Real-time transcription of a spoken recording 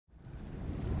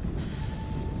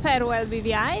Farewell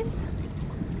BVIs.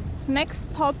 Next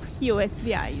stop,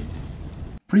 USVIs.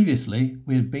 Previously,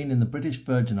 we had been in the British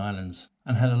Virgin Islands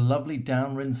and had a lovely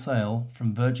downwind sail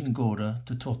from Virgin Gorda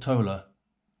to Tortola,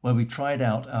 where we tried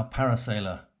out our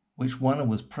parasailer, which one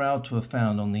was proud to have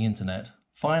found on the internet.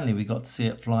 Finally, we got to see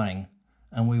it flying,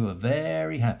 and we were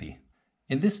very happy.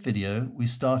 In this video, we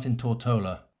start in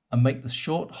Tortola and make the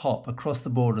short hop across the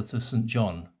border to St.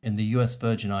 John in the US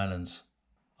Virgin Islands.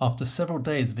 After several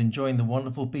days of enjoying the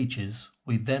wonderful beaches,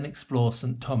 we then explore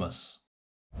St. Thomas.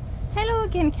 Hello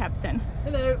again, Captain.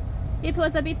 Hello. It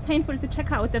was a bit painful to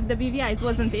check out of the BVIs,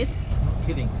 wasn't it? Not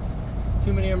kidding.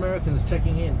 Too many Americans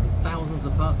checking in with thousands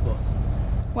of passports.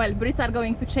 Well, Brits are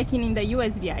going to check in the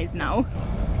USVIs now.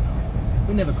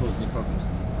 We never cause any problems.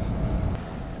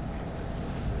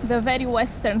 The very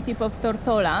western tip of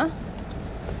Tortola.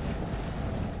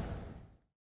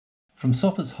 From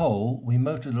Soper's Hole, we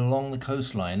motored along the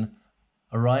coastline,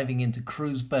 arriving into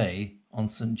Cruz Bay on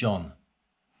St. John.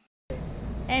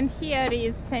 And here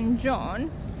is St. John.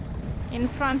 In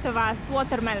front of us,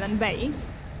 Watermelon Bay.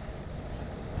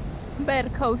 Bare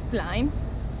coastline.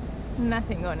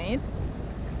 Nothing on it.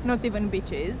 Not even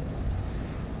beaches.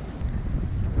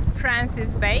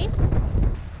 Francis Bay.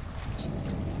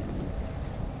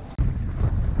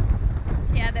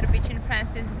 The other beach in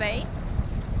Francis Bay.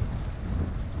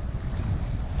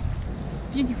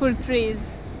 Beautiful trees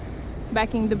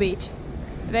backing the beach.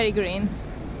 Very green.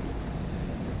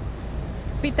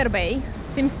 Peter Bay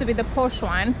seems to be the posh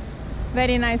one.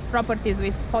 Very nice properties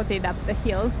we spotted up the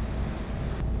hill.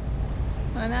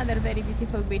 Another very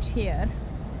beautiful beach here.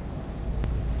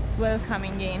 Swell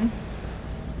coming in.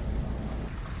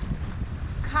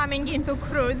 Coming into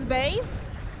Cruz Bay.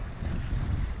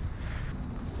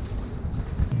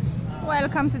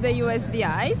 Welcome to the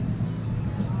USVIs.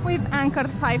 We've anchored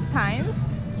 5 times.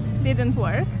 Didn't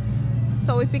work.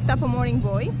 So we picked up a mooring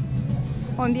buoy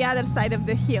on the other side of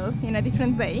the hill in a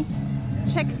different bay.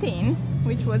 Checked in,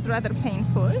 which was rather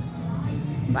painful.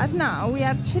 But now we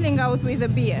are chilling out with a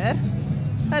beer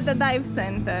at the dive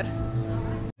center.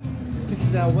 This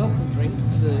is our welcome drink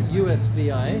to the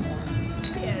USVI.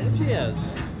 Cheers. Cheers.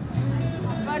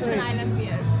 Virgin Island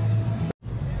beer.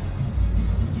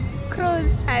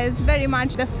 Cruz has very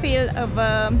much the feel of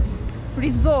a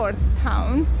resort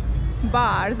town.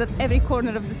 Bars at every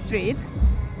corner of the street.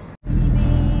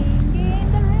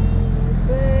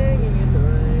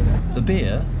 The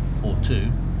beer, or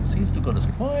two, seems to have got us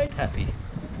quite happy.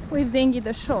 We've dinghied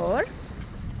ashore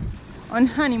on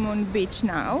Honeymoon Beach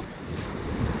now.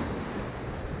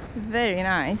 Very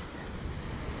nice.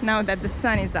 Now that the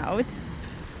sun is out.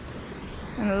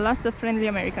 And lots of friendly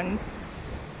Americans.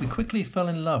 We quickly fell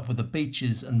in love with the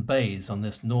beaches and bays on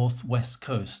this northwest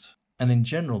coast, and in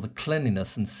general the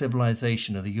cleanliness and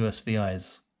civilization of the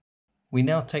USVIs. We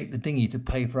now take the dinghy to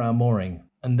pay for our mooring,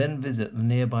 and then visit the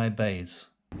nearby bays.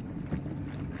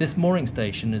 This mooring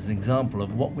station is an example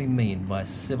of what we mean by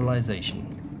civilization.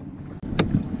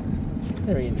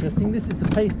 Very interesting. This is the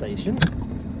pay station.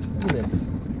 Look at this.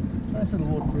 Nice little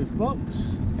waterproof box.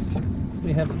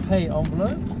 We have a pay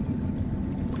envelope,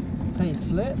 pay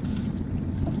slip,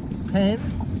 pen,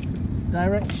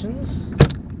 directions.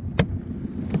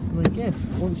 And I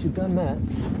guess once you've done that,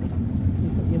 you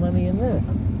put your money in there.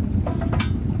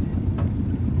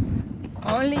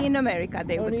 Only in America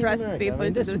they would trust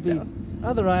people to do so.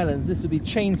 Other islands, this would be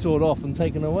chainsawed off and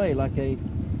taken away like a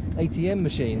ATM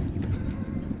machine.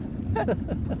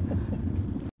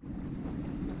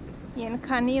 In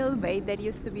Canil Bay there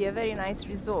used to be a very nice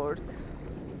resort,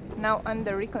 now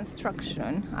under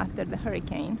reconstruction after the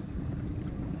hurricane.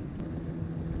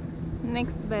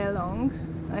 Next bay along,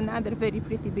 another very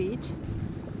pretty beach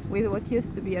with what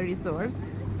used to be a resort.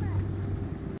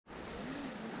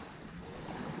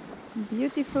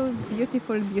 Beautiful,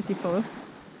 beautiful, beautiful.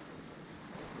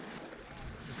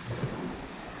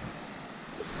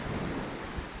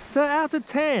 So out of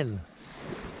 10,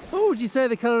 what would you say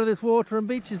the colour of this water and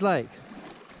beach is like?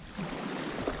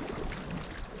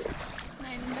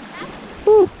 9.5.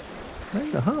 Ooh,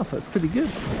 9.5, that's pretty good.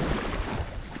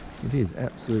 It is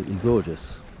absolutely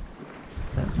gorgeous.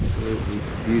 Absolutely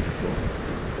beautiful.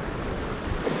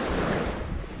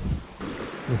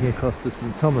 Looking across to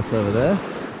St. Thomas over there.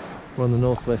 We're on the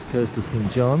northwest coast of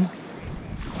St. John.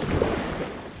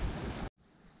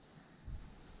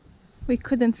 We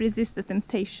couldn't resist the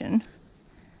temptation.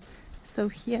 So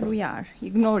here we are,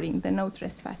 ignoring the no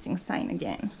trespassing sign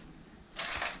again.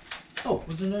 Oh,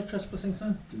 was there no trespassing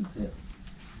sign? Didn't see it.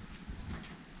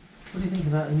 What do you think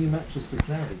about a new mattress for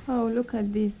Cloudy? Oh, look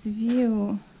at this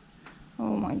view.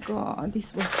 Oh my god,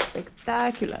 this was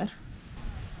spectacular.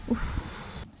 Oof,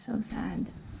 so sad.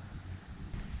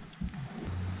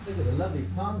 Look at the lovely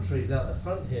palm trees out the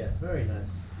front here. Very nice.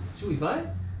 Should we buy it?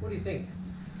 What do you think?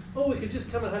 Oh, we could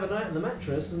just come and have a night on the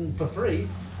mattress and for free.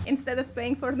 Instead of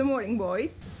paying for the mooring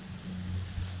buoy.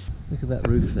 Look at that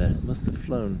roof there. It must have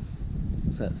flown.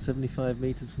 What's that, 75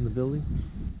 meters from the building?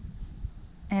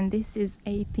 And this is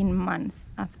 18 months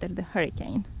after the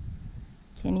hurricane.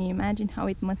 Can you imagine how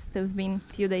it must have been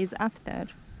a few days after?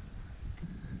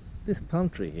 This palm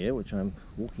tree here, which I'm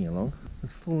walking along,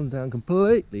 has fallen down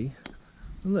completely.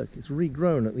 And look, it's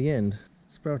regrown at the end,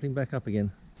 sprouting back up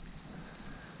again.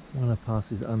 Anna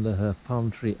passes under her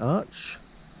palm tree arch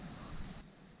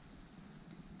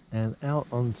and out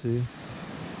onto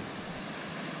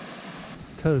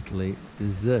totally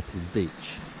deserted beach.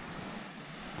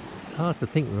 It's hard to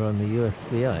think we're on the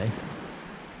USVI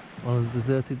on a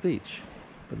deserted beach,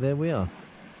 but there we are.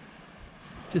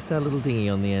 Just our little dinghy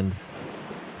on the end.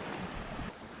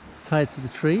 Tied to the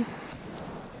tree,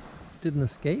 didn't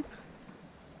escape.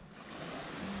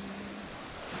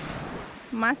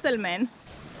 Muscle man.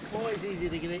 Always easy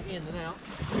to get it in and out.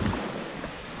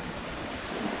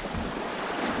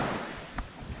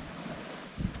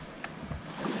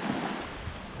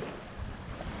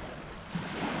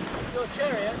 Your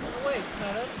chariot awaits,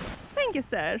 madam. Thank you,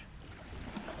 sir.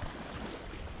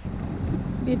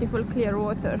 Beautiful clear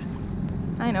water.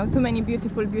 I know, too many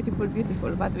beautiful,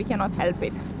 but we cannot help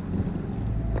it.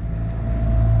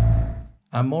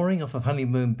 Our mooring off of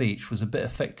Honeymoon Beach was a bit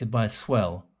affected by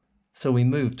swell, so we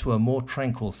moved to a more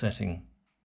tranquil setting.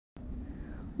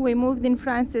 We moved in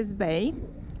Francis Bay.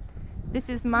 This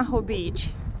is Maho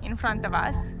Beach in front of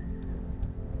us.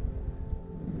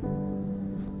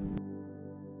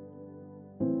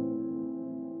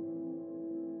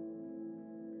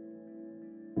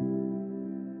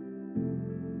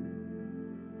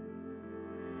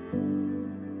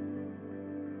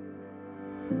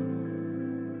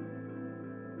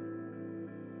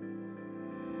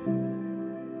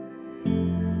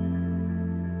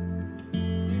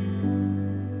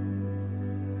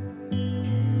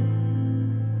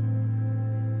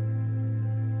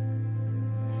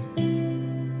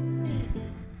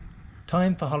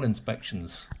 Time for hull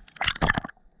inspections.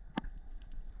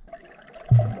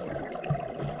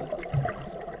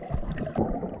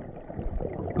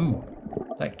 Ooh,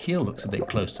 that keel looks a bit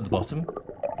close to the bottom.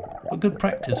 But good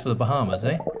practice for the Bahamas,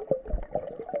 eh?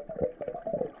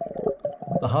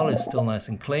 The hull is still nice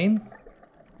and clean.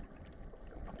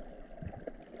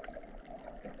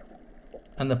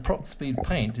 And the prop speed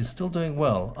paint is still doing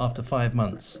well after 5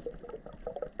 months.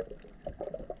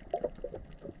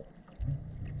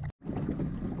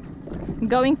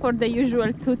 Going for the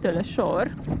usual Tortola shore.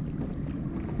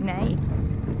 Nice.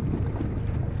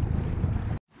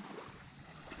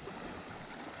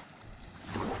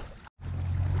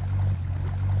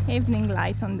 Evening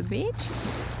light on the beach.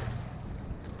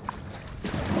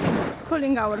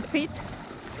 Cooling our feet.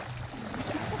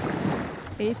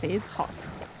 It is hot.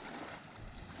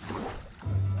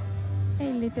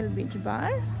 A little beach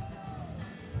bar.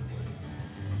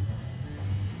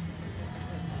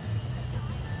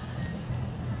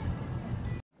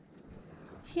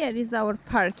 Here is our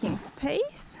parking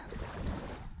space,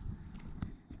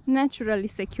 naturally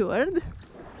secured.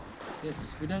 Yes,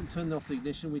 we don't turn off the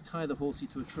ignition, we tie the horsey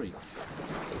to a tree.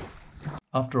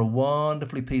 After a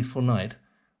wonderfully peaceful night,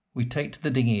 we take to the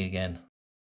dinghy again.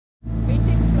 Beach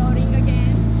exploring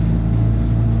again.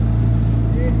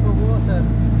 Beautiful water.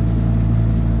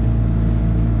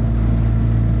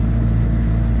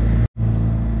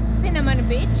 Cinnamon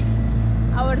Beach,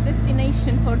 our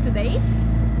destination for today.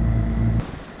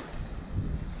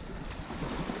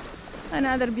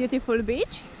 Another beautiful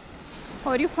beach,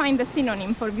 or you find a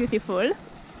synonym for beautiful.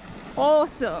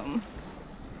 Awesome!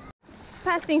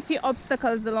 Passing few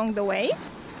obstacles along the way.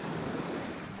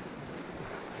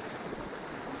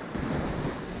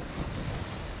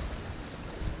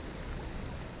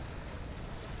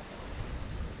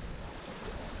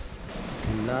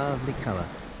 Lovely colour.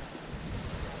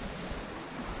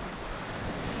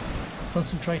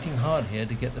 Concentrating hard here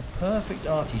to get the perfect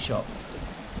arty shot.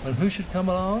 And who should come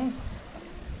along?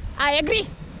 I agree!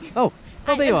 Oh,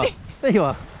 there you are. There you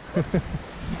are. Do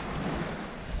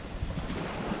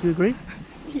you agree?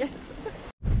 Yes.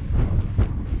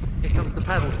 Here comes the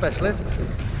paddle specialist.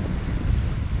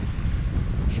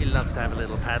 She loves to have a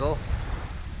little paddle.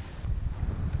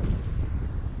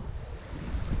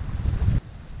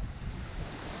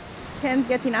 Can't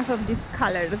get enough of these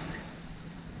colors.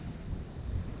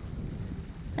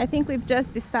 I think we've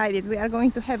just decided we are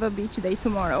going to have a beach day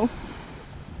tomorrow.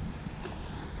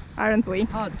 Aren't we?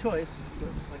 Hard choice, but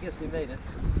I guess we made it.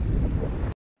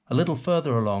 A little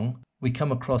further along, we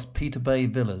come across Peter Bay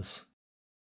Villas.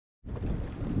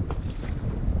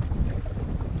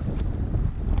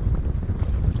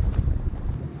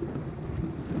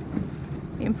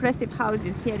 impressive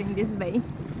houses here in this bay.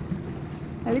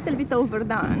 A little bit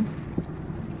overdone,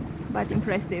 but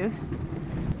impressive.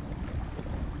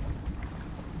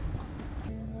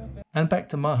 And back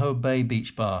to Maho Bay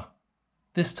Beach Bar,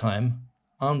 this time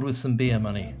armed with some beer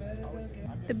money.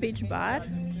 The beach bar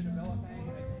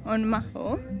on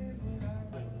Maho.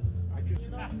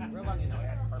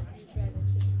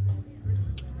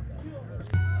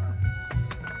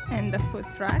 And the food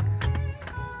truck.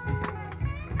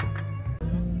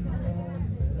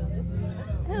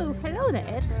 Oh, hello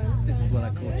there. This is what I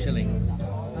call chilling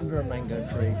under a mango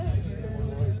tree.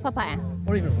 Papaya.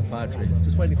 Or even a papaya tree,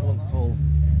 just waiting for one to fall.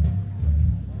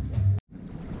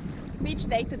 Beach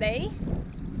day today.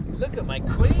 Look at my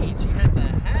queen, she has the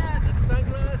hair, the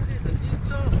sunglasses, a new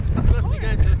top. She must be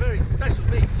going to a very special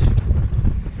beach.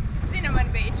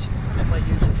 Cinnamon Beach. Not my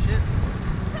usual shit.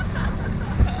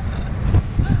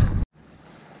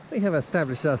 We have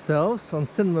established ourselves on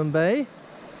Cinnamon Bay.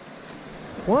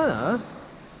 Juana,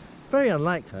 very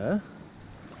unlike her,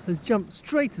 has jumped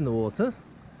straight in the water.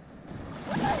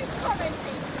 What are you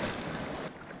commenting?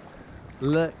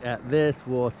 Look at this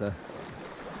water.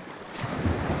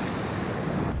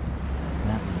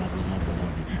 Lovely, lovely, lovely,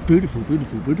 lovely. Beautiful,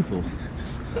 beautiful, beautiful.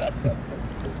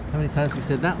 How many times have we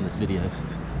said that on this video?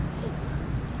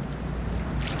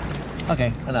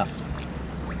 Okay, enough.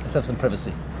 Let's have some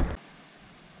privacy.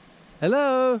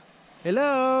 Hello?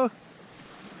 Hello?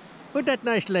 Who's that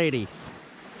nice lady?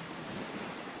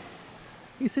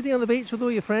 You sitting on the beach with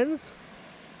all your friends?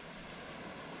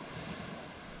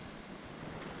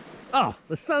 Oh,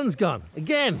 the sun's gone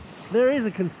again. There is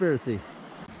a conspiracy.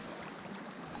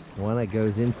 Juana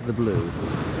goes into the blue.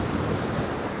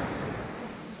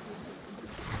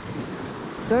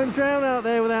 Don't drown out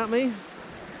there without me.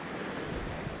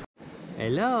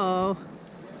 Hello.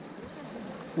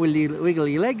 Wiggle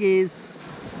your leggies.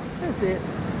 That's it.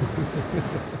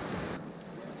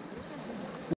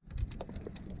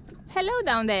 Hello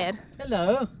down there.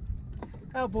 Hello.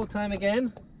 Outboard time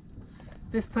again.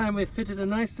 This time we've fitted a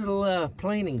nice little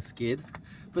planing skid,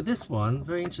 but this one,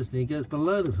 very interesting, it goes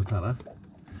below the propeller,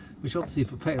 which obviously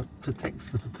protects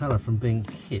the propeller from being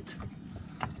hit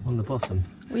on the bottom.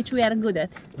 Which we are good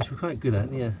at. Which we're quite good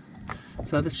at, yeah.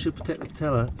 So this should protect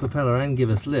the propeller and give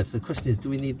us lift. The question is, do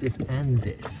we need this and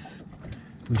this?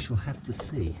 We shall have to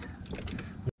see.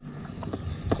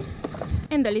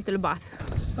 And a little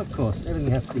bath. Of course,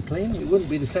 everything has to be clean. It wouldn't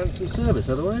be the Sansom service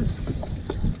otherwise.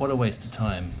 What a waste of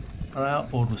time. Our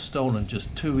outboard was stolen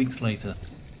just 2 weeks later.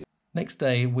 Next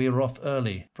day we were off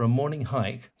early for a morning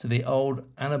hike to the old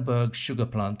Annaberg sugar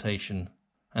plantation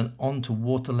and on to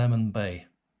Waterlemon Bay.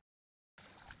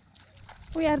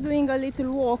 We are doing a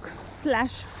little walk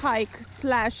slash hike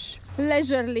slash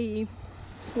leisurely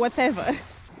whatever.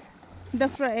 The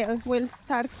trail will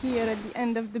start here at the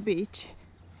end of the beach.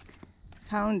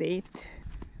 Found it.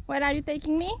 Where are you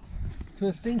taking me? To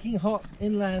a stinking hot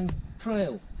inland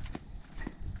trail.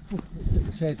 Ooh, let's take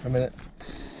the shade for a minute.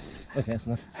 Okay, that's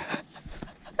enough.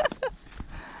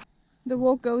 The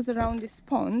walk goes around this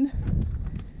pond.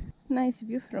 Nice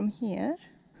view from here.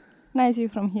 Nice view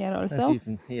from here also. Nice view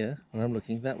from here, where I'm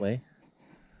looking, that way.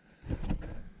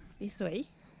 This way.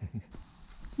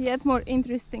 Yet more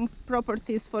interesting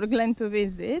properties for Glenn to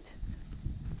visit.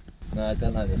 No, I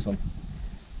don't like this one.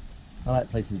 I like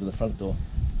places with a front door.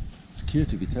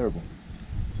 Security would be terrible.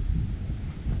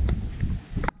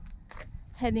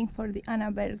 Heading for the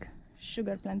Annaberg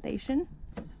sugar plantation.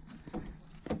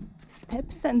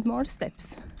 Steps and more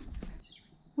steps.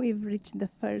 We've reached the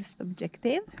first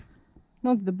objective.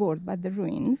 Not the board, but the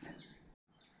ruins.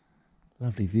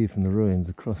 Lovely view from the ruins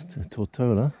across to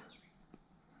Tortola.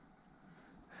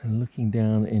 And looking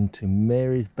down into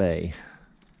Mary's Bay.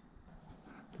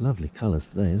 Lovely colours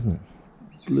today, isn't it?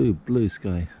 Blue, blue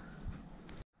sky.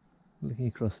 Looking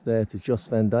across there to Jos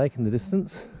van Dijk in the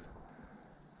distance.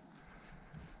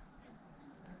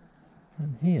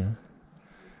 And here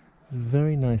is a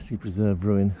very nicely preserved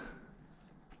ruin.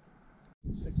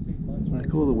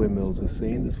 Like all the windmills we've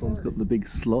seen, this one's got the big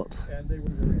slot.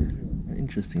 And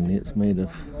interestingly, it's made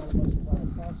of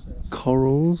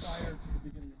corals,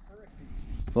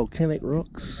 volcanic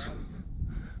rocks,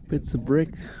 bits of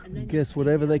brick, I guess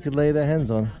whatever they could lay their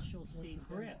hands on.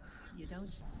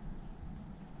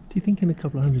 Do you think in a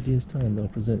couple of 100 years' time they'll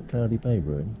present Cloudy Bay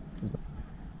ruin?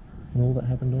 And all that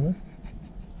happened on it?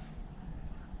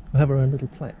 We'll have our own little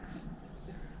plaques.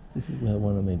 This is where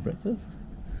Juana made breakfast.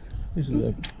 This is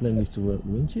where Glenn used to work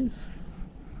winches.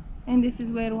 And this is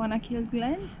where Juana killed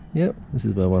Glenn? Yep, this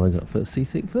is where Juana got first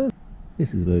seasick first.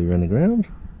 This is where we ran aground.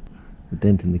 The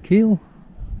dent in the keel.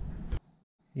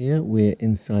 Here we're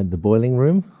inside the boiling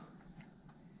room.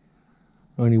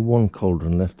 Only one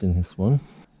cauldron left in this one.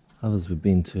 Others we've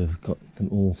been to have got them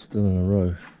all still in a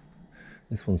row.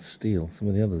 This one's steel, some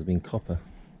of the others have been copper.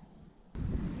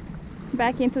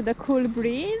 Back into the cool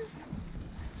breeze.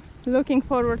 Looking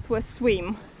forward to a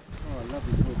swim. Oh,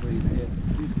 lovely cool breeze here.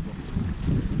 It's beautiful.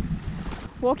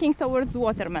 Walking towards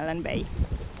Watermelon Bay.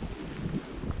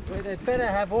 Well, they'd better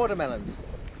have watermelons.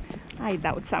 I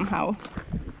doubt somehow.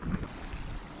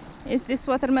 Is this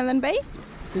Watermelon Bay?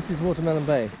 This is Watermelon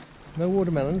Bay. No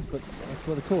watermelons, but that's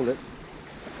what they call it.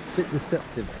 A bit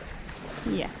deceptive.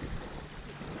 Yes.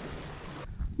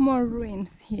 More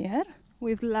ruins here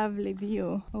with lovely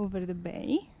view over the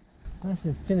bay. Nice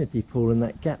infinity pool in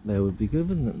that gap there would be good,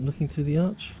 wouldn't it? Looking through the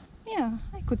arch. Yeah,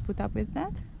 I could put up with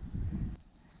that.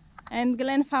 And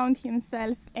Glenn found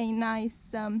himself a nice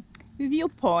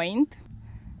viewpoint.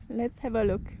 Let's have a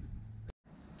look.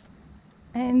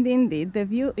 And indeed, the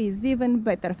view is even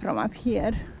better from up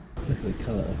here. Look at the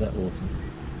colour of that water.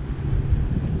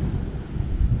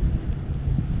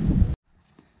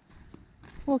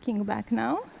 Walking back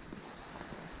now.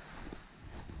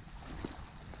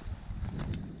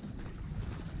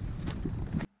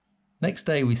 Next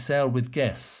day we sailed with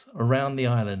guests around the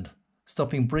island,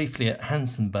 stopping briefly at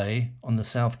Hanson Bay on the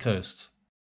south coast.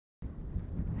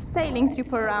 Sailing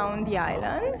trip around the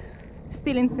island,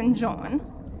 still in St. John,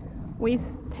 with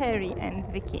Terry and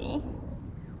Vicky.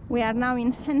 We are now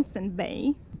in Hanson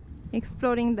Bay,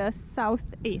 exploring the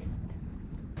southeast.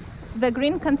 The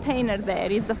green container there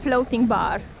is a floating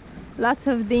bar. Lots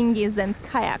of dinghies and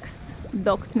kayaks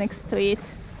docked next to it.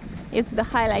 It's the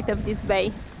highlight of this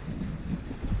bay.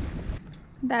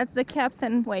 That's the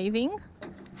captain waving.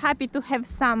 Happy to have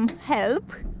some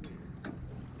help.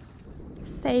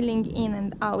 Sailing in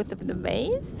and out of the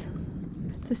bays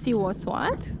to see what's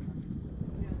what.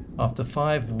 After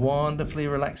 5 wonderfully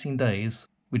relaxing days,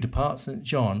 we depart St.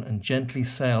 John and gently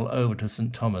sail over to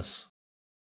St. Thomas.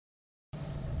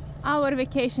 Our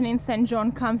vacation in St.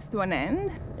 John comes to an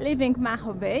end, leaving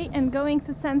Maho Bay and going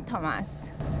to St. Thomas.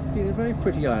 It's been a very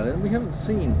pretty island. We haven't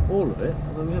seen all of it,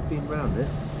 although we have been around it.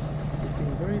 It's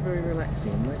been very, very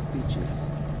relaxing and nice beaches.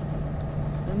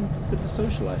 And a bit of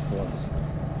social life for once.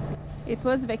 It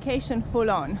was vacation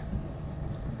full on.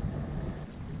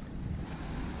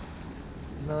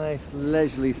 Nice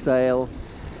leisurely sail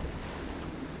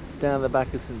down the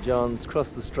back of St. John's, across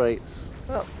the straits.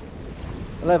 Well,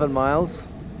 11 miles. So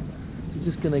we're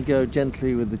just going to go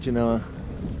gently with the Genoa.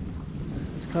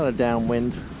 It's kind of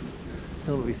downwind.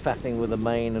 Don't want to be faffing with the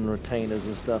main and retainers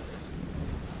and stuff.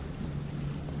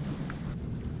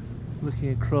 Looking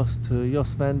across to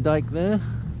Jos van Dijk there.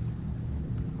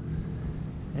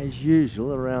 As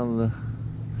usual around the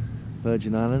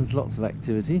Virgin Islands, lots of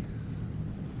activity.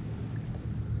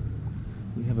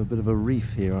 We have a bit of a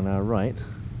reef here on our right,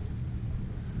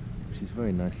 which is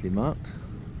very nicely marked.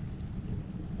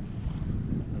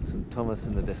 And St. Thomas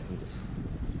in the distance.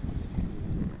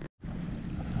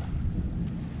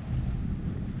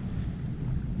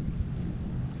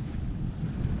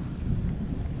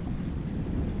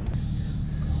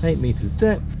 Eight meters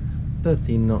depth,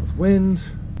 13 knots wind,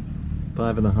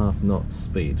 5.5 knots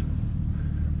speed.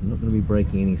 I'm not going to be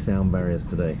breaking any sound barriers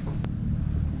today.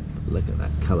 But look at that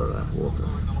colour of that water.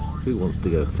 Who wants to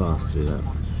go fast through that?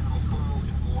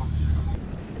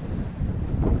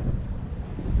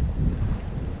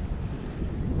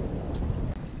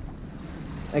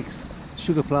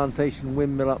 Ex-sugar plantation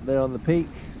windmill up there on the peak.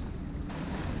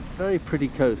 Very pretty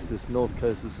coast, this north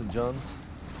coast of St. John's.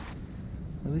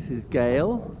 And this is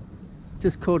Gale,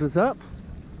 just caught us up.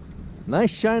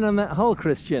 Nice shine on that hull,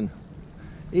 Christian.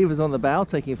 Eva's on the bow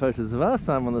taking photos of us,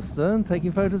 I'm on the stern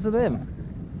taking photos of them.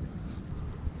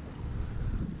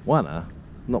 Juana,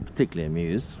 not particularly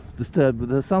amused, disturbed with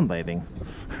her sunbathing.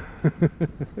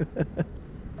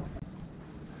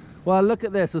 Well, look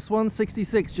at this, a Swan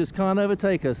 66 just can't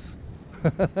overtake us.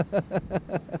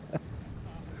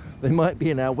 They might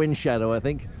be in our wind shadow, I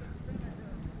think.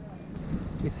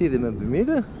 We see them in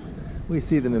Bermuda, we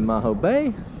see them in Maho Bay,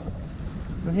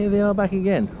 and here they are back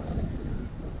again.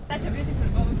 Such a beautiful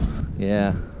boat.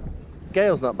 Yeah.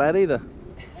 Gale's not bad either.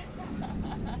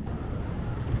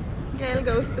 Gale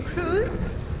goes to Cruz.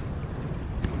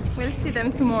 We'll see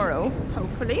them tomorrow,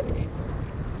 hopefully.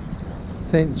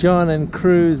 St. John and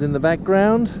Cruz in the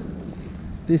background.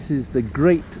 This is the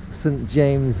Great St.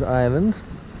 James Island,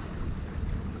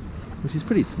 which is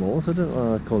pretty small, so I don't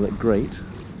want to call it great.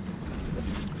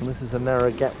 And this is a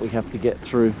narrow gap we have to get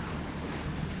through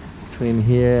between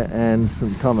here and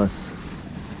St. Thomas.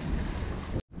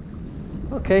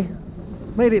 Okay,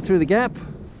 made it through the gap.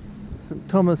 St.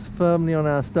 Thomas firmly on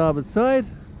our starboard side.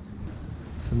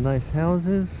 Some nice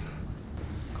houses,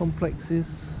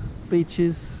 complexes,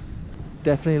 beaches.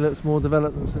 Definitely looks more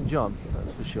developed than St. John,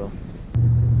 that's for sure.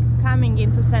 Coming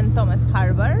into St. Thomas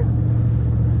Harbour.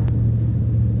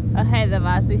 Ahead of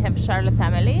us we have Charlotte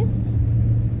Amalie,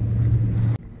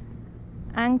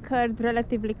 anchored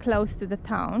relatively close to the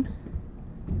town,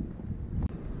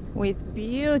 with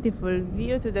beautiful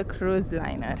view to the cruise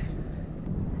liner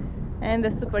and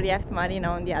the super yacht marina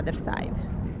on the other side.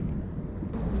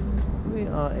 We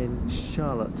are in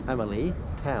Charlotte Amalie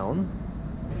town.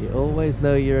 You always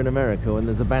know you're in America when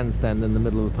there's a bandstand in the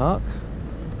middle of the park.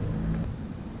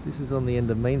 This is on the end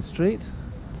of Main Street,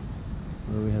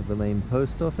 where we have the main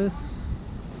post office,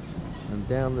 and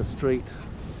down the street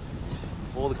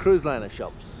all the cruise liner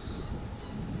shops.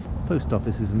 Post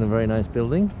office is in a very nice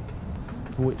building,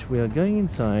 for which we are going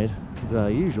inside to do our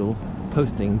usual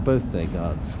posting birthday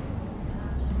cards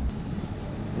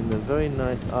in the very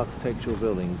nice architectural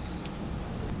buildings.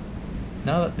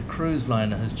 Now that the cruise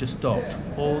liner has just docked,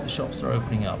 all the shops are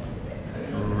opening up,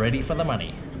 ready for the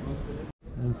money.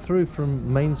 And through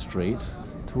from Main Street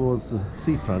towards the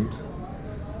seafront,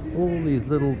 all these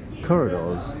little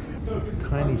corridors,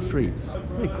 tiny streets,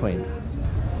 very quaint.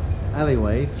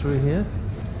 Alleyway through here.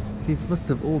 These must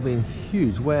have all been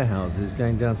huge warehouses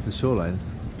going down to the shoreline,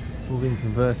 all being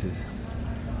converted.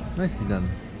 Nicely done.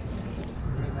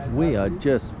 We are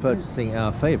just purchasing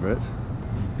our favourite,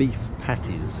 beef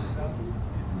patties.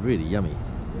 Really yummy.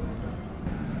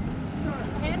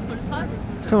 Careful, hot.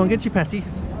 Come on, get your patty.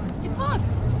 It's hot.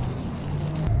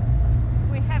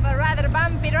 We have a rather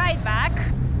bumpy ride back.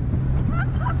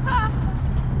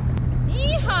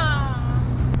 Yeehaw!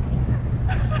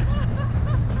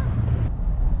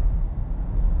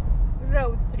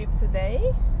 Road trip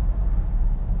today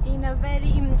in a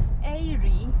very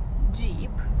airy Jeep.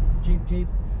 Jeep.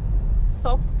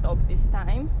 Soft top this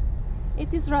time.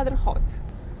 It is rather hot.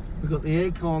 We've got the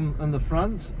aircon on the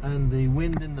front and the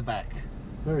wind in the back.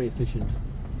 Very efficient.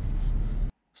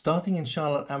 Starting in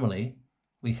Charlotte Amalie,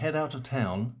 we head out of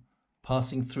town,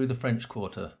 passing through the French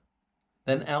Quarter,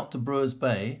 then out to Brewers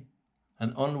Bay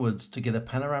and onwards to get a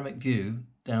panoramic view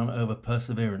down over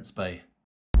Perseverance Bay.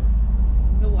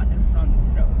 The waterfront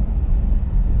road.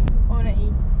 On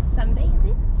a Sunday, is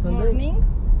it? Sunday. Morning.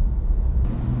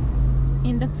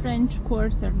 In the French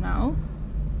Quarter now.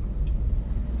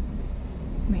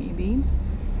 Maybe.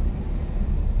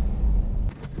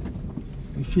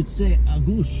 You should say à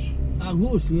gauche. À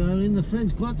gauche, we are in the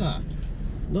French Quarter.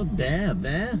 Not there.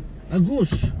 À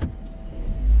gauche.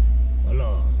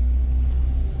 Hello.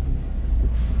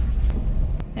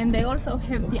 And they also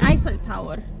have the Eiffel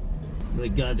Tower.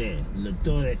 Regardez, le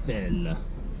Tour Eiffel.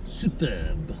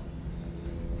 Superbe.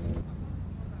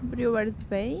 Brewers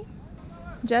Bay,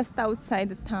 just outside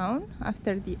the town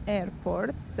after the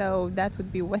airport, so that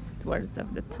would be westwards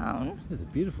of the town. There's a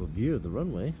beautiful view of the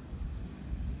runway.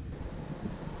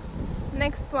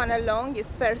 Next one along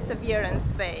is Perseverance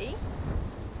Bay.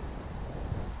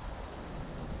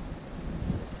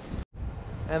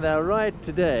 And our ride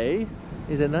today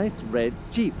is a nice red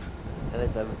Jeep, and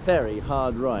it's a very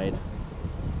hard ride.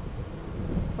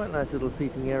 Quite nice little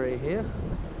seating area here.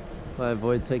 I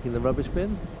avoid taking the rubbish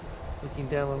bin. Looking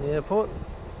down on the airport.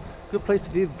 Good place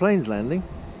to view the planes landing.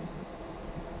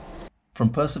 From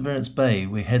Perseverance Bay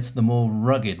we head to the more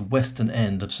rugged western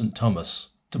end of St. Thomas,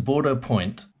 to Bordeaux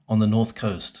Point on the north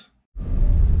coast.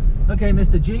 Okay,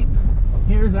 Mr. Jeep,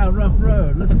 here is our rough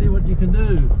road. Let's see what you can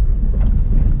do.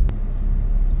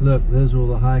 Look, those are all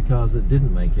the hire cars that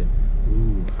didn't make it.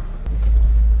 Ooh.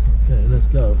 Okay, let's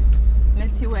go.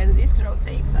 Let's see where this road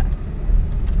takes us.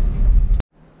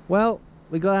 Well,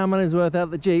 we got our money's worth out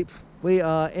of the Jeep. We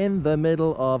are in the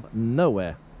middle of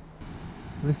nowhere.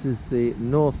 This is the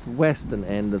northwestern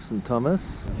end of St.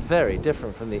 Thomas. Very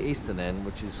different from the eastern end,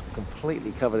 which is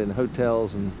completely covered in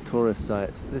hotels and tourist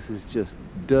sites. This is just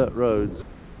dirt roads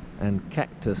and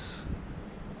cactus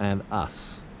and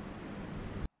us.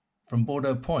 From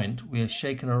Bordeaux Point, we are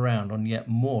shaken around on yet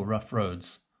more rough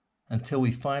roads until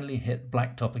we finally hit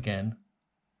blacktop again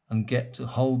and get to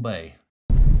Hull Bay.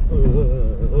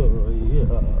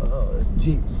 This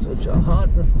Jeep's such a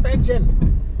hard suspension.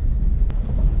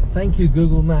 Thank you,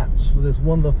 Google Maps, for this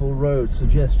wonderful road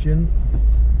suggestion.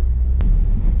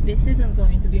 This isn't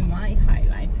going to be my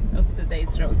highlight of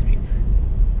today's road trip.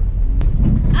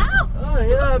 Ow! Oh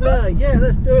yeah,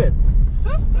 let's do it.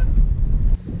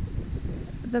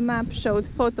 The map showed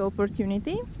photo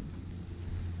opportunity,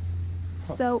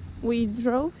 so we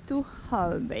drove to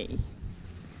Hull Bay.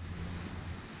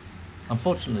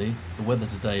 Unfortunately, the weather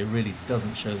today really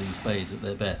doesn't show these bays at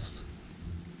their best.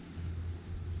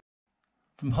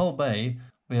 From Hull Bay,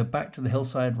 we are back to the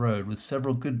hillside road with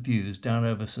several good views down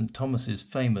over St. Thomas's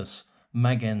famous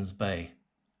Magen's Bay.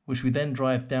 which we then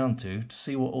drive down to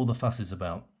see what all the fuss is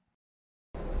about.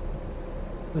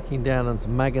 Looking down onto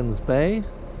Magens Bay,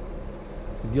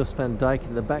 with Jos van Dijk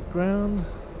in the background,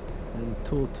 and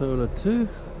Tortola too.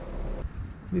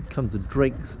 We've come to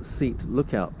Drake's Seat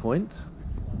lookout point,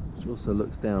 which also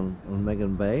looks down on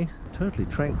Magens Bay. Totally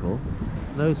tranquil,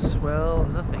 no swell,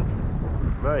 nothing.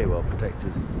 Very well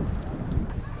protected.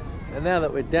 And now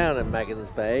that we're down in Magens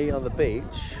Bay on the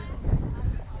beach,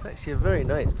 it's actually a very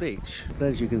nice beach. But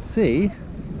as you can see,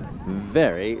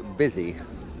 very busy.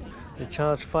 They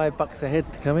charge $5 a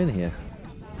head to come in here.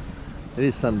 It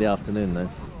is Sunday afternoon though.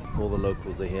 All the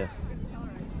locals are here.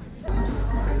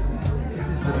 This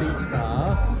is the beach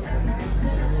bar.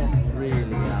 Not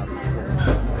really our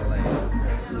place.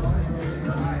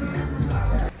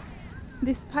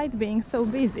 Despite being so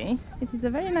busy, it is a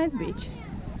very nice beach.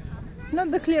 Not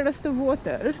the clearest of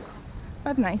water,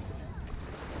 but nice.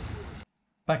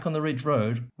 Back on the Ridge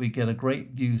Road, we get a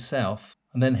great view south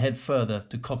and then head further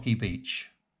to Cocky Beach.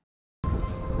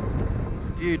 It's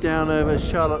a view down over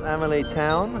Charlotte Amalie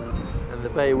town and the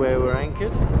bay where we're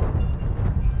anchored.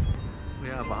 We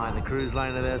are behind the cruise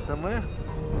liner there somewhere.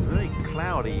 It's a very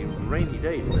cloudy, rainy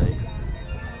day today.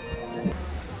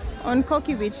 On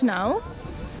Cocky Beach now.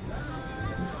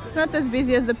 Not as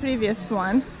busy as the previous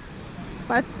one,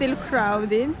 but still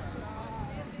crowded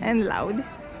and loud.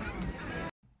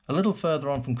 A little further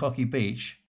on from Cocky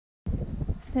Beach,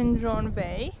 St. John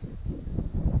Bay,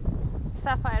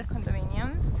 Sapphire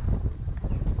condominiums.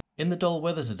 In the dull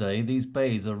weather today, these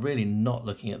bays are really not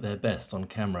looking at their best on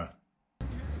camera.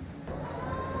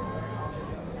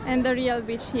 And the real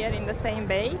beach here in the same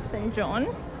bay, St.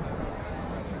 John.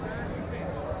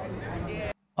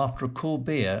 After a cool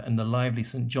beer in the lively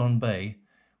St. John Bay,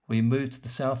 we moved to the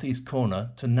southeast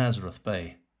corner to Nazareth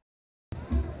Bay.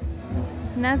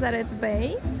 Nazareth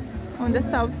Bay on the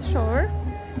south shore.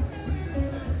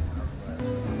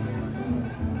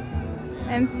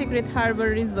 And Secret Harbor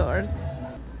Resort.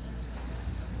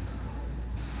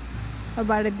 A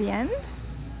bar at the end.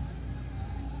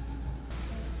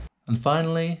 And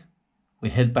finally, we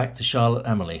head back to Charlotte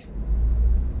Amalie.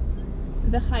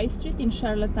 The high street in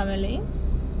Charlotte Amalie,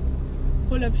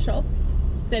 full of shops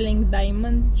selling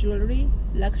diamonds, jewelry,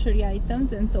 luxury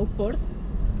items and so forth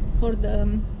for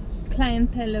the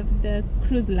clientele of the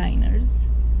cruise liners.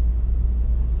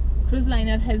 Cruise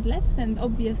liner has left and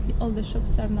obviously all the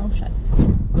shops are now shut.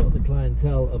 Got the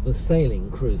clientele of the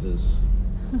sailing cruisers.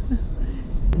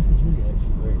 This is really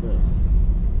actually very nice.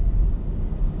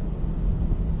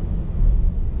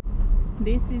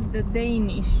 This is the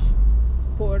Danish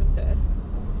quarter.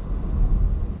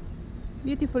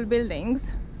 Beautiful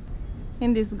buildings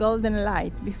in this golden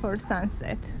light before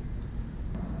sunset.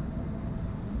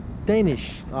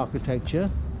 Danish architecture,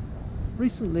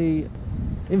 recently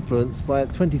influenced by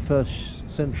 21st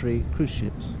century cruise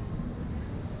ships.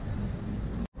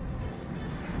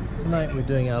 Tonight we're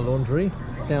doing our laundry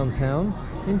downtown.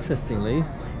 Interestingly,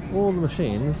 all the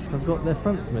machines have got their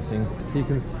fronts missing, so you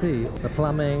can see the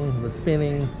plumbing, the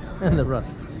spinning and the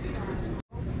rust.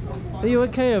 Are you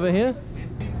okay over here?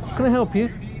 Can I help you?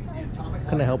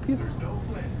 Can I help you?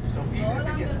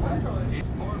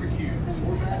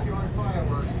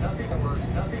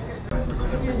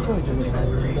 You enjoyed your little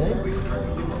holiday today?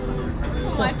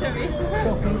 Much of it.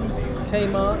 Shopping,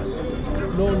 Kmart,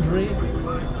 laundry.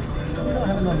 We're not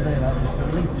having another day like this for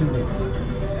at least 2 weeks.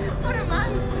 For a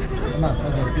month. A month,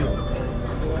 okay, good.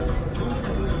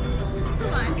 Too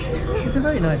much. It's a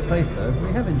very nice place though.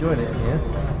 We have enjoyed it in here.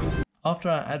 After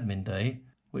our admin day,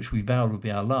 which we vowed would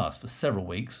be our last for several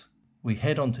weeks, we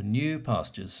head on to new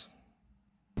pastures.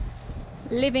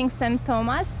 Leaving St.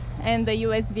 Thomas and the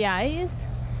USVIs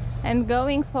and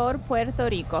going for Puerto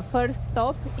Rico. First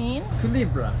stop in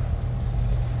Culebra.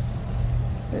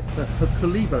 The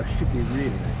Culebra should be really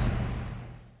nice.